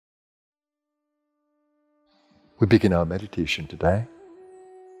We begin our meditation today.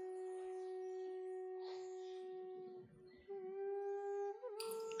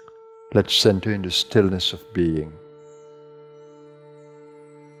 Let's center in the stillness of being.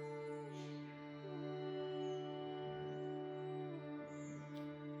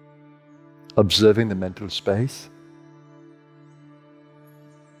 Observing the mental space,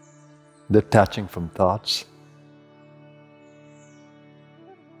 detaching from thoughts,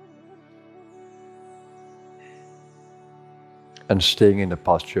 and staying in a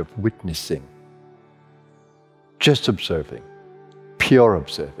posture of witnessing, just observing, pure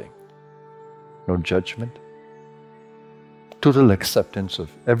observing, no judgment, total acceptance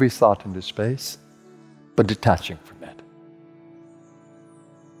of every thought in the space, but detaching from it.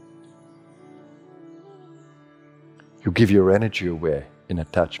 You give your energy away in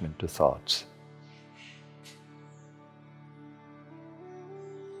attachment to thoughts.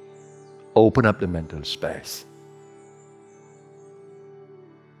 Open up the mental space.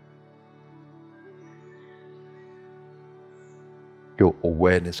 Your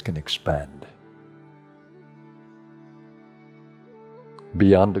awareness can expand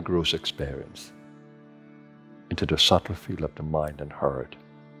beyond the gross experience into the subtle field of the mind and heart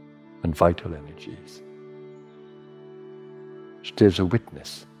and vital energies. Stay as a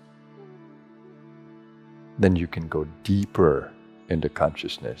witness. Then you can go deeper into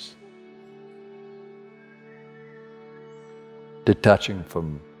consciousness, detaching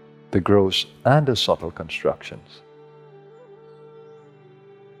from the gross and the subtle constructions.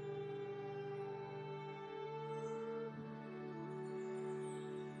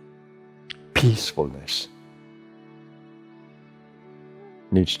 Peacefulness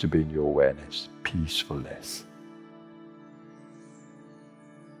needs to be in your awareness. Peacefulness.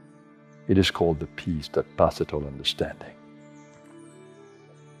 It is called the peace that passeth all understanding.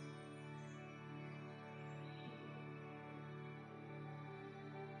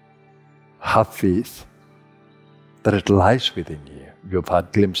 Have faith that it lies within you. You have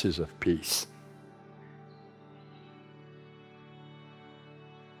had glimpses of peace.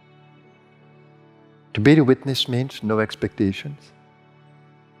 To be the witness means no expectations.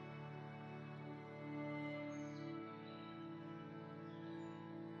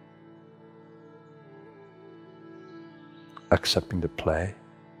 Accepting the play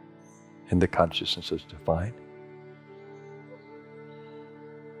in the consciousness as divine.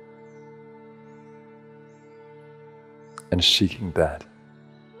 And seeking that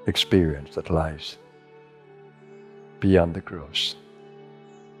experience that lies beyond the gross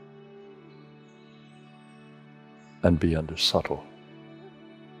and beyond the subtle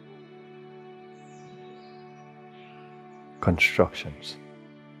constructions.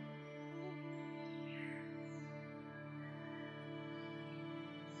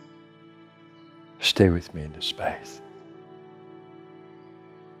 Stay with me in this space.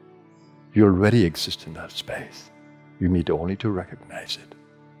 You already exist in that space. You need only to recognize it.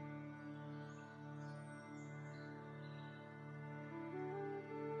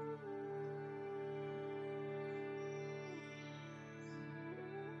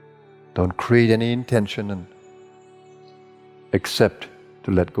 Don't create any intention and accept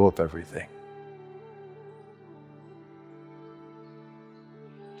to let go of everything.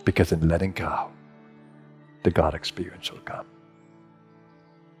 Because in letting go, the God experience will come.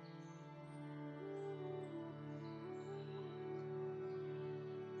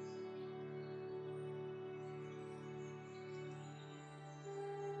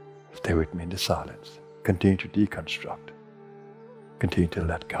 Stay with me in the silence. Continue to deconstruct. Continue to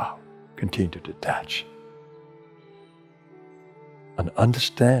let go. Continue to detach. And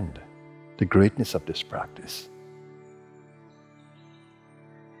understand the greatness of this practice.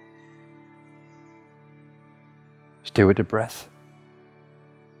 Stay with the breath,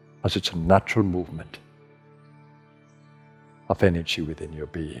 as it's a natural movement of energy within your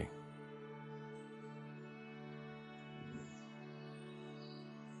being.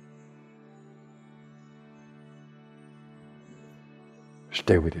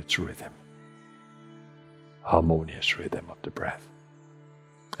 Stay with its rhythm, harmonious rhythm of the breath.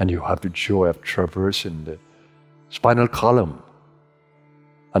 And you have the joy of traversing the spinal column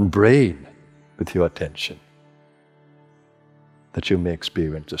and brain with your attention, that you may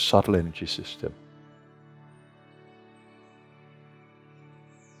experience the subtle energy system.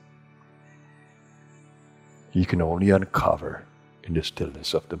 You can only uncover in the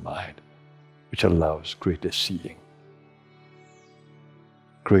stillness of the mind, which allows greater seeing,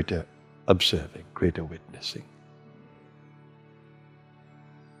 greater observing, greater witnessing.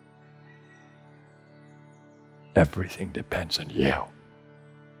 Everything depends on you.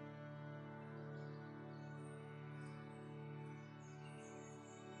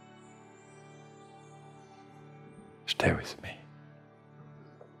 Stay with me.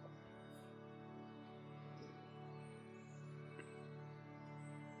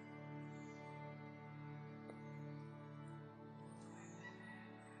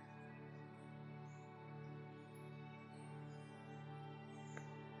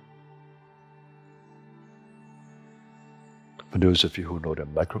 For those of you who know the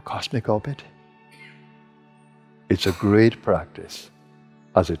microcosmic orbit, it's a great practice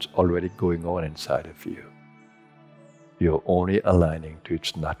as it's already going on inside of you. You're only aligning to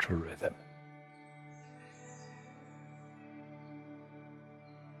its natural rhythm.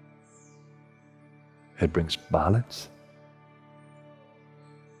 It brings balance.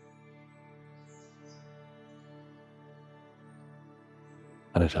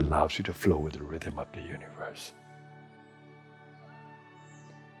 And it allows you to flow with the rhythm of the universe.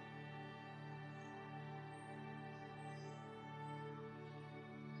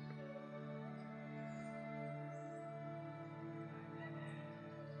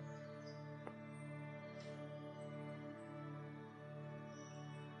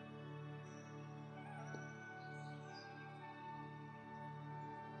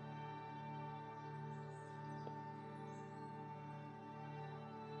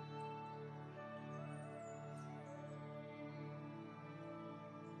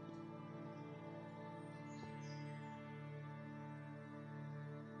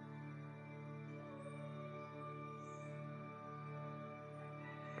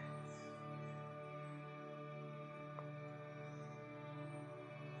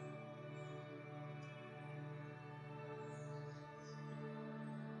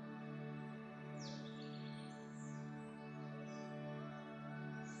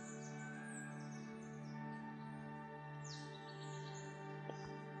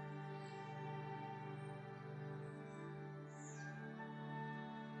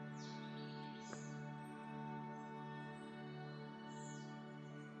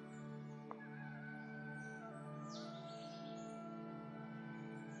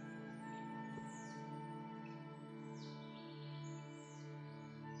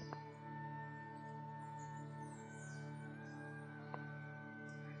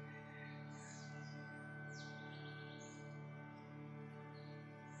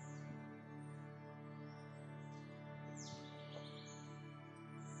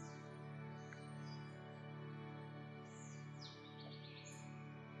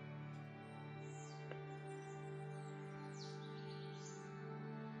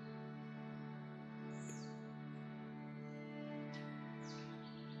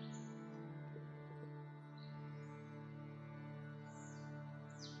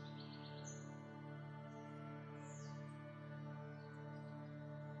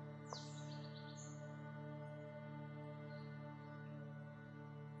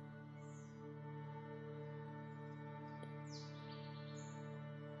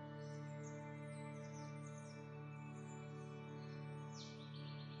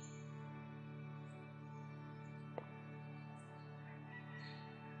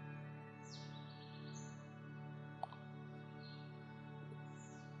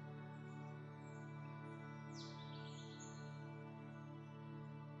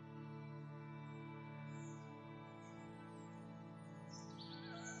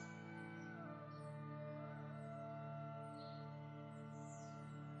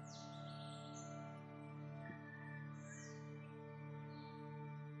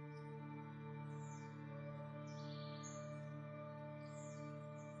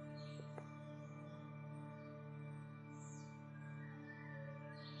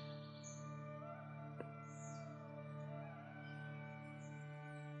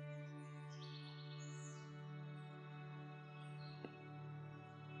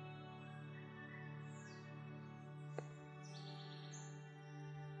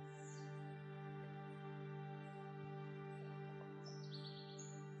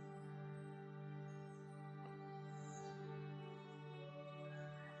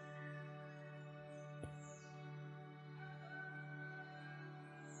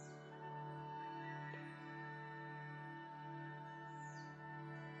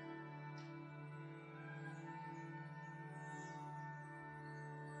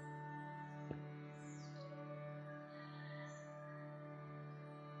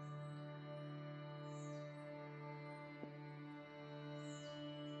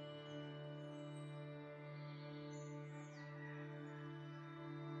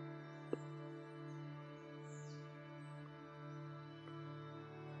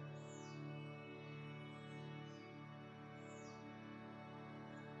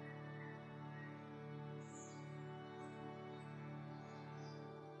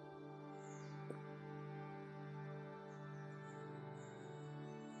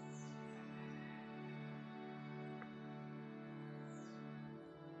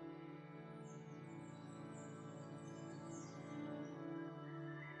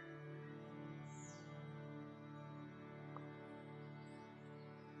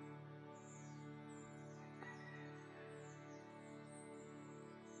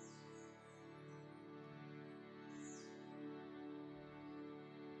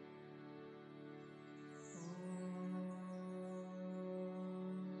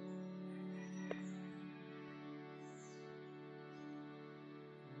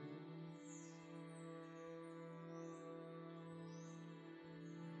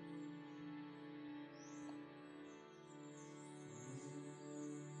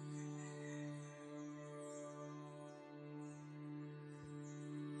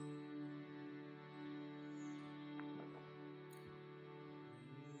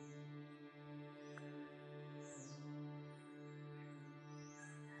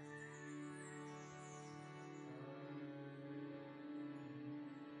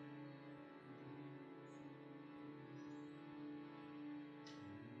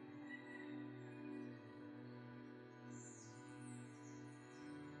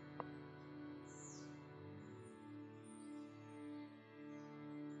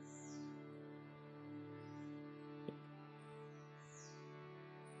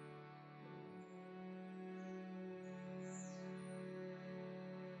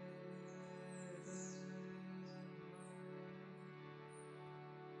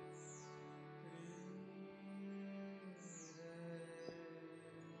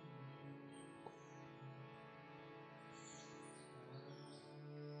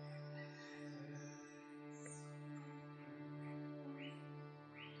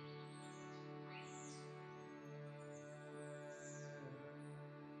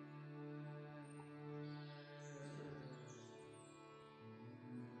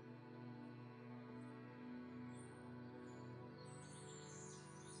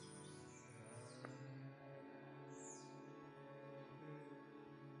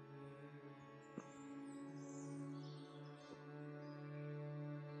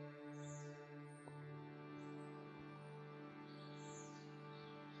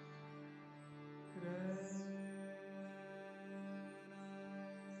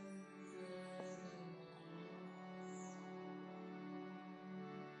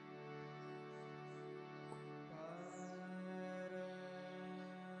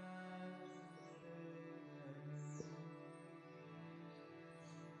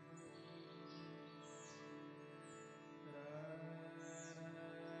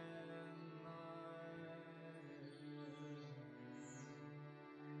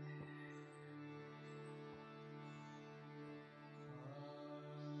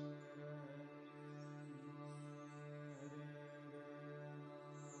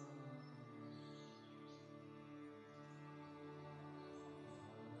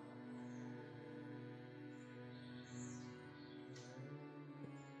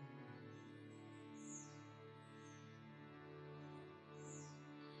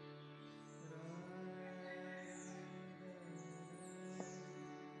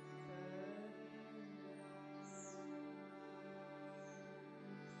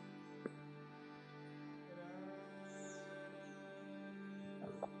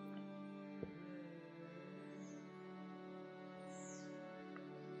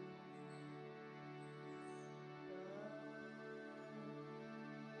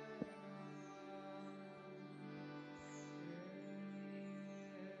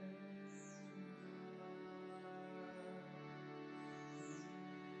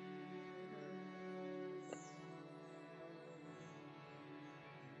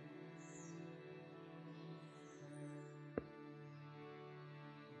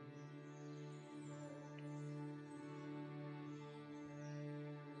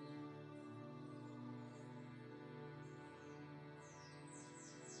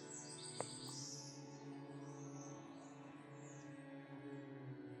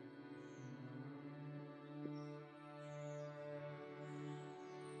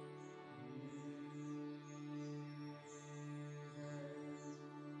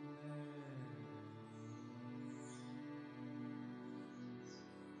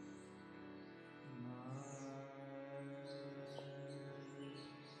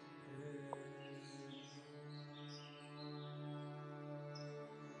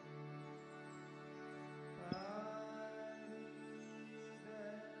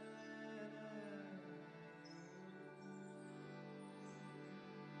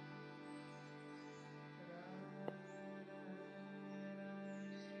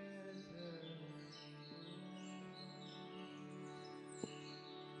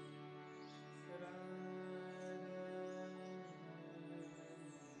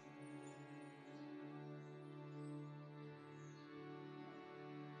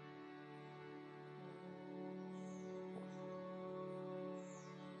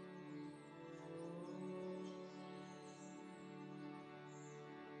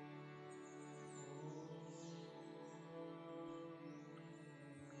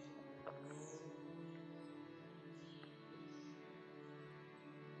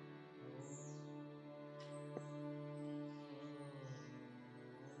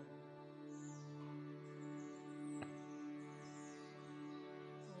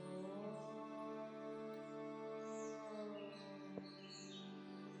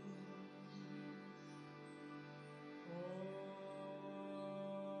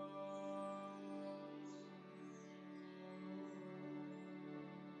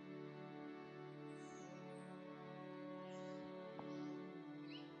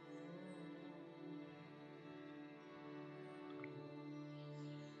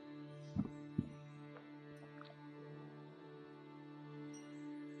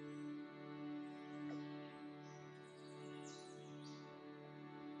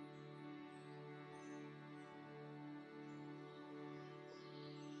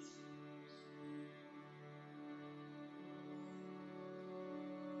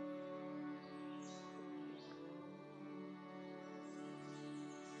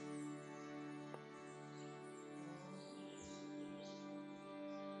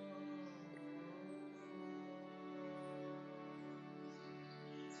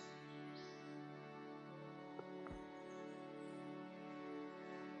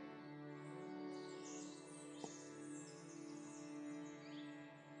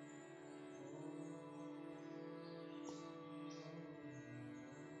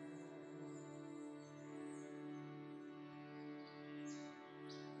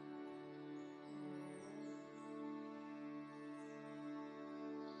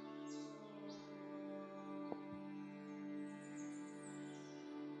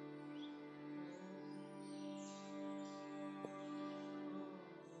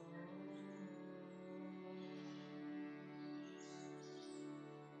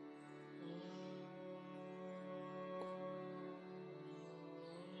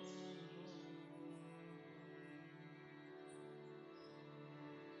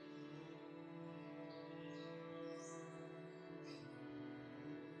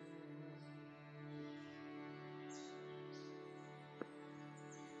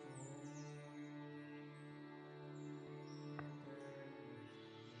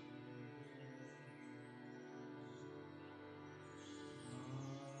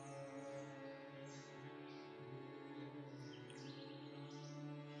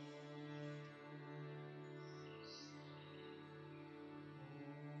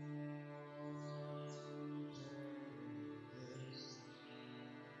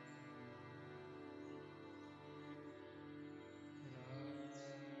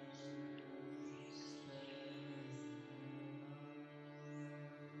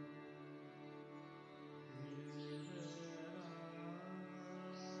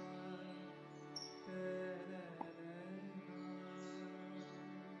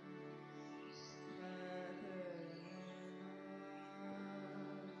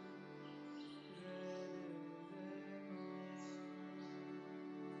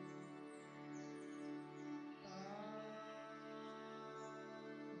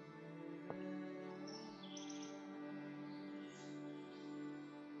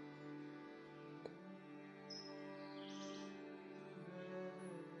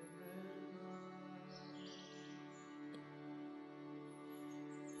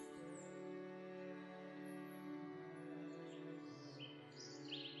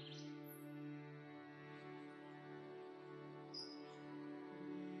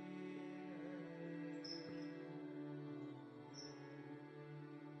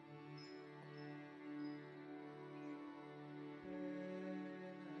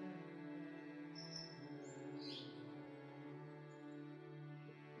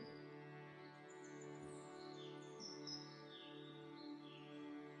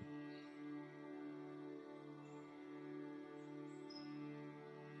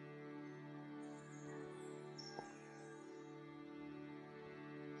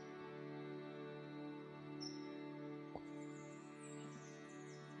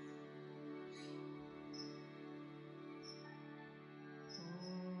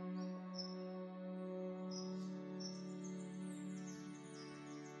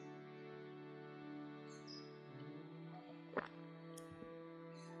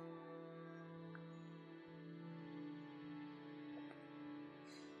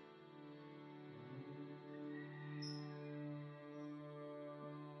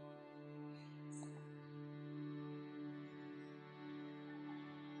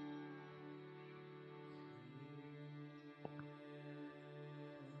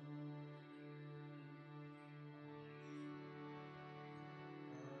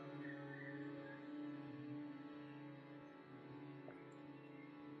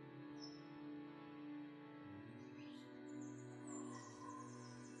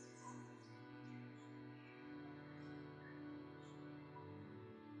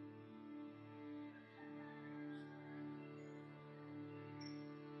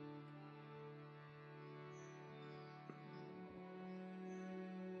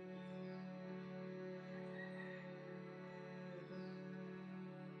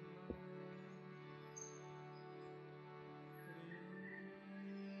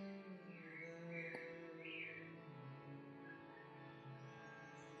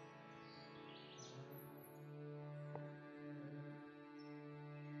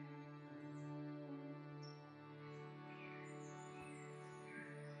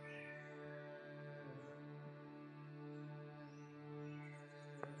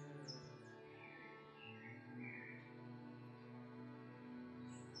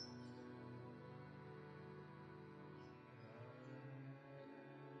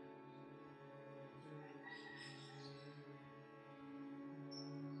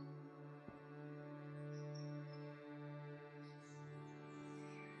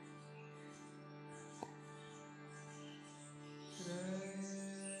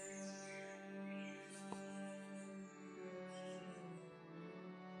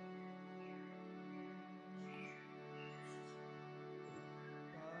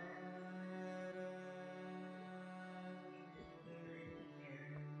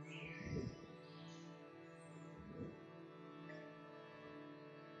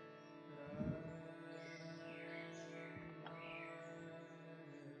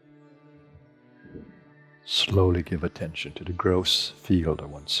 Slowly give attention to the gross field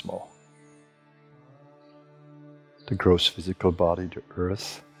once more. The gross physical body, the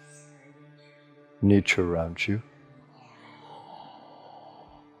earth, nature around you.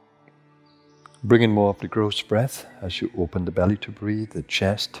 Bring in more of the gross breath as you open the belly to breathe, the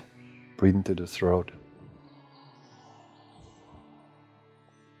chest, breathe into the throat.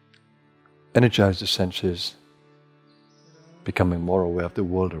 Energize the senses, becoming more aware of the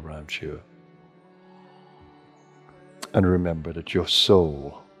world around you. And remember that your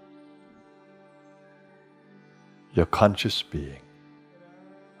soul, your conscious being,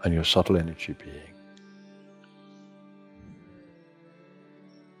 and your subtle energy being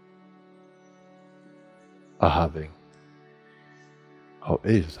are having, or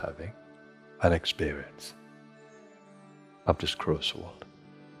is having, an experience of this gross world.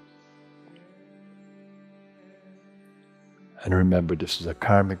 And remember, this is a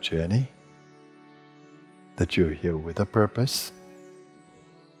karmic journey, that you're here with a purpose,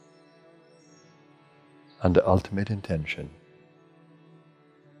 and the ultimate intention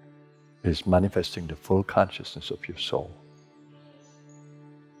is manifesting the full consciousness of your soul.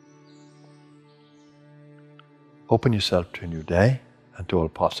 Open yourself to a new day and to all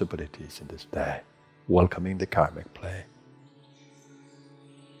possibilities in this day, welcoming the karmic play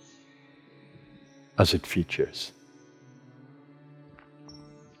as it features.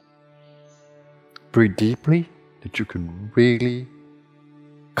 Breathe deeply, that you can really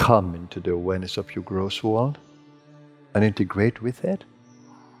come into the awareness of your gross world and integrate with it.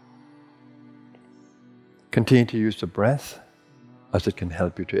 Continue to use the breath as it can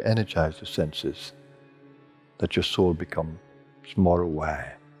help you to energize the senses, that your soul becomes more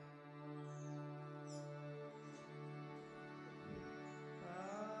aware.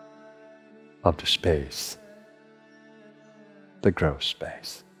 Of the space, the gross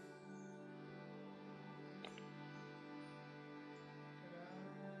space.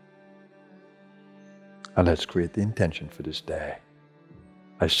 And let's create the intention for this day.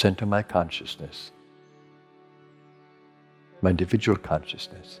 I center my consciousness, my individual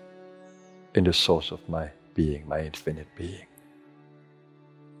consciousness, in the source of my being, my infinite being,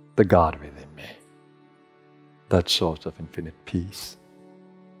 the God within me, that source of infinite peace,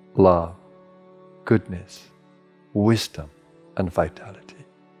 love, goodness, wisdom, and vitality.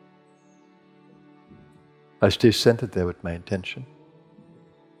 I stay centered there with my intention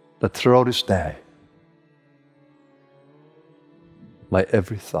that throughout this day, my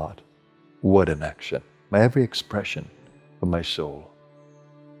every thought, word, and action, my every expression of my soul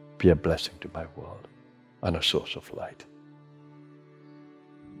be a blessing to my world and a source of light.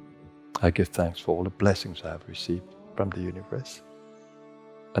 I give thanks for all the blessings I have received from the universe,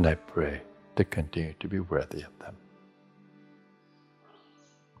 and I pray to continue to be worthy of them.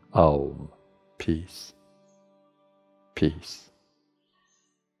 Om. Peace. Peace.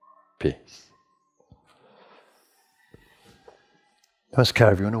 Peace.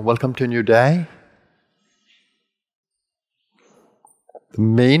 Namaskar everyone, and welcome to a new day. The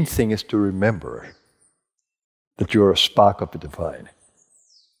main thing is to remember that you are a spark of the divine.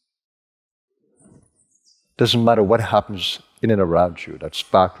 Doesn't matter what happens in and around you, that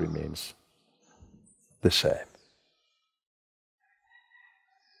spark remains the same.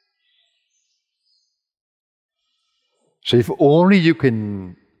 So if only you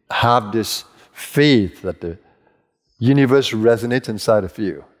can have this faith that the universe resonates inside of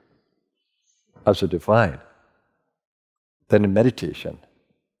you as a divine, then in meditation,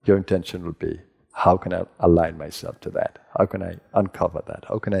 your intention will be, how can I align myself to that? How can I uncover that?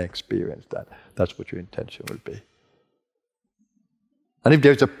 How can I experience that? That's what your intention will be. And if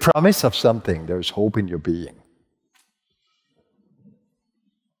there's a promise of something, there is hope in your being.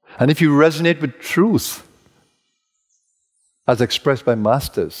 And if you resonate with truth, as expressed by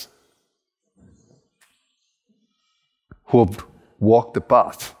masters who have walked the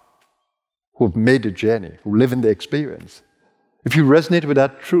path, who have made the journey, who live in the experience, if you resonate with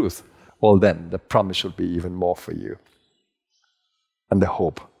that truth, well then the promise will be even more for you. And the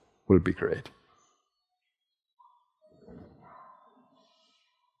hope will be great.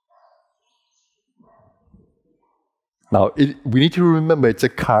 Now, we need to remember it's a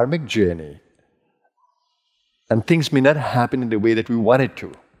karmic journey. And things may not happen in the way that we want it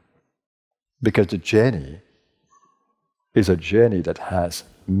to. Because the journey is a journey that has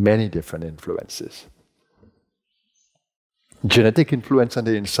many different influences. Genetic influence on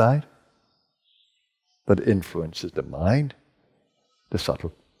the inside, that influences the mind, the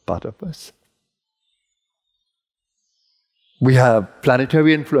subtle part of us. We have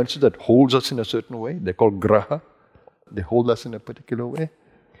planetary influences that holds us in a certain way. They're called graha. They hold us in a particular way.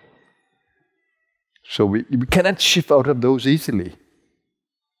 So we cannot shift out of those easily.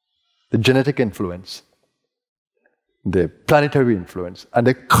 The genetic influence, the planetary influence, and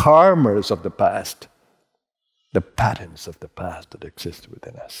the karmas of the past, the patterns of the past that exist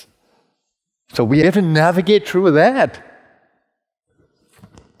within us. So we have to navigate through that.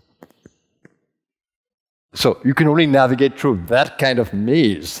 So you can only navigate through that kind of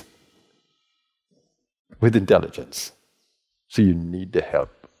maze with intelligence. So you need the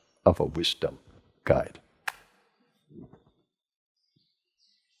help of a wisdom guide.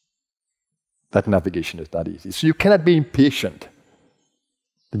 That navigation is not easy. So you cannot be impatient.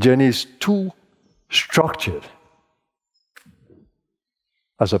 The journey is too structured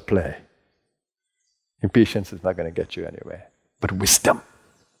as a play. Impatience is not going to get you anywhere. But wisdom,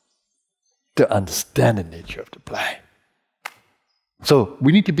 to understand the nature of the play. So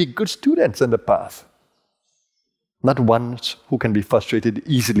we need to be good students in the path. Not ones who can be frustrated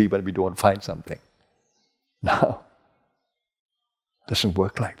easily when we don't find something. No. It doesn't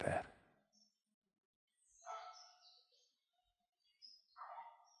work like that.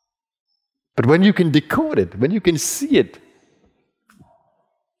 But when you can decode it, when you can see it,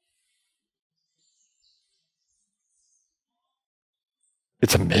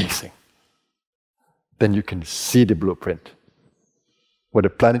 it's amazing. Then you can see the blueprint. What the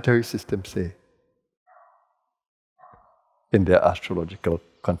planetary systems say in their astrological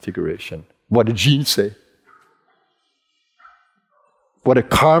configuration. What the genes say. What the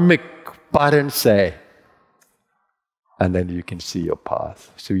karmic patterns say. And then you can see your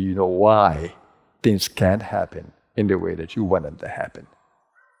path. So you know why things can't happen in the way that you want them to happen.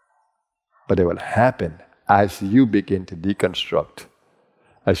 But they will happen as you begin to deconstruct,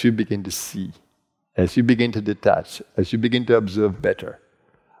 as you begin to see, as you begin to detach, as you begin to observe better,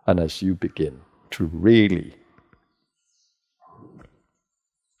 and as you begin to really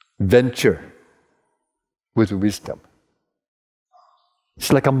venture with wisdom.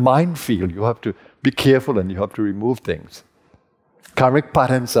 It's like a minefield. You have to be careful and you have to remove things. Karmic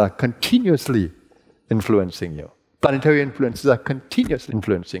patterns are continuously influencing you. Planetary influences are continuously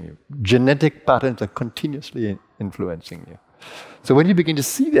influencing you. Genetic patterns are continuously influencing you. So when you begin to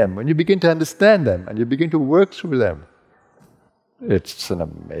see them, when you begin to understand them, and you begin to work through them, it's an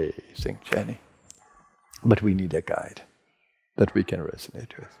amazing journey. But we need a guide that we can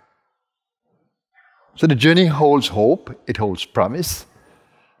resonate with. So the journey holds hope, it holds promise,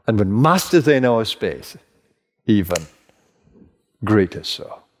 and when masters are in our space, even greater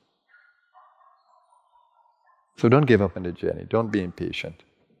so. So don't give up on the journey, don't be impatient.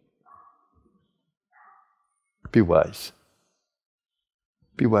 Be wise.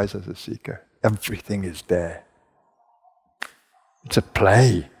 Be wise as a seeker. Everything is there. It's a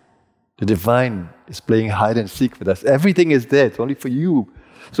play. The divine is playing hide and seek with us. Everything is there. It's only for you.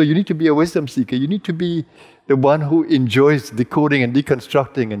 So you need to be a wisdom seeker. You need to be the one who enjoys decoding and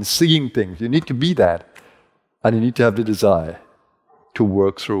deconstructing and seeing things. You need to be that. And you need to have the desire to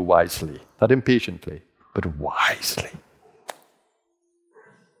work through wisely. Not impatiently, but wisely.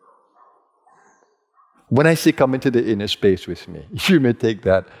 When I say come into the inner space with me, you may take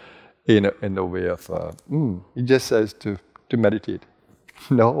that in the way of, it just says to meditate.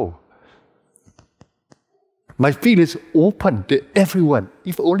 No. My field is open to everyone,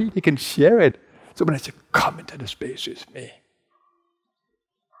 if only they can share it. So when I say, come into the space with me,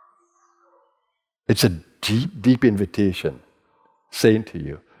 it's a deep, deep invitation saying to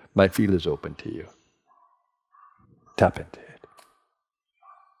you, my field is open to you. Tap into it.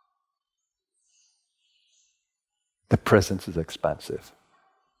 The presence is expansive.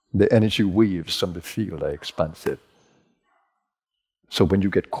 The energy waves from the field are expansive. So when you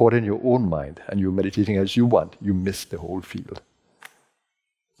get caught in your own mind and you're meditating as you want, you miss the whole field.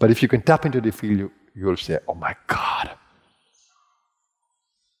 But if you can tap into the field, you'll say, oh my God,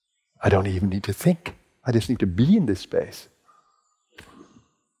 I don't even need to think. I just need to be in this space.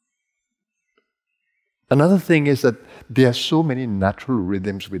 Another thing is that there are so many natural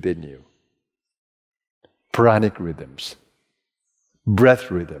rhythms within you. Pranic rhythms, breath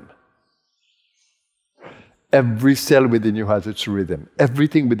rhythm. Every cell within you has its rhythm.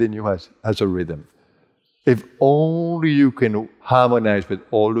 Everything within you has a rhythm. If only you can harmonize with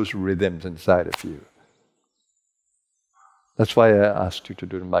all those rhythms inside of you. That's why I asked you to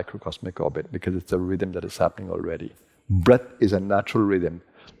do the microcosmic orbit, because it's a rhythm that is happening already. Breath is a natural rhythm.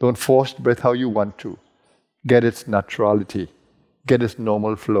 Don't force the breath how you want to. Get its naturality, get its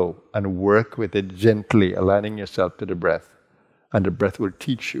normal flow, and work with it gently, aligning yourself to the breath. And the breath will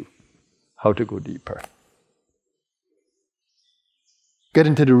teach you how to go deeper. Get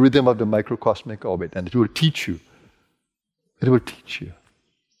into the rhythm of the microcosmic orbit, and it will teach you. It will teach you.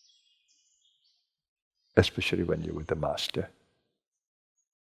 especially when you're with the Master.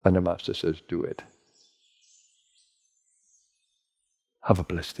 And the Master says, do it. Have a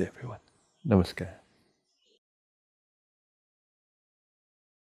blessed day, everyone. Namaskar.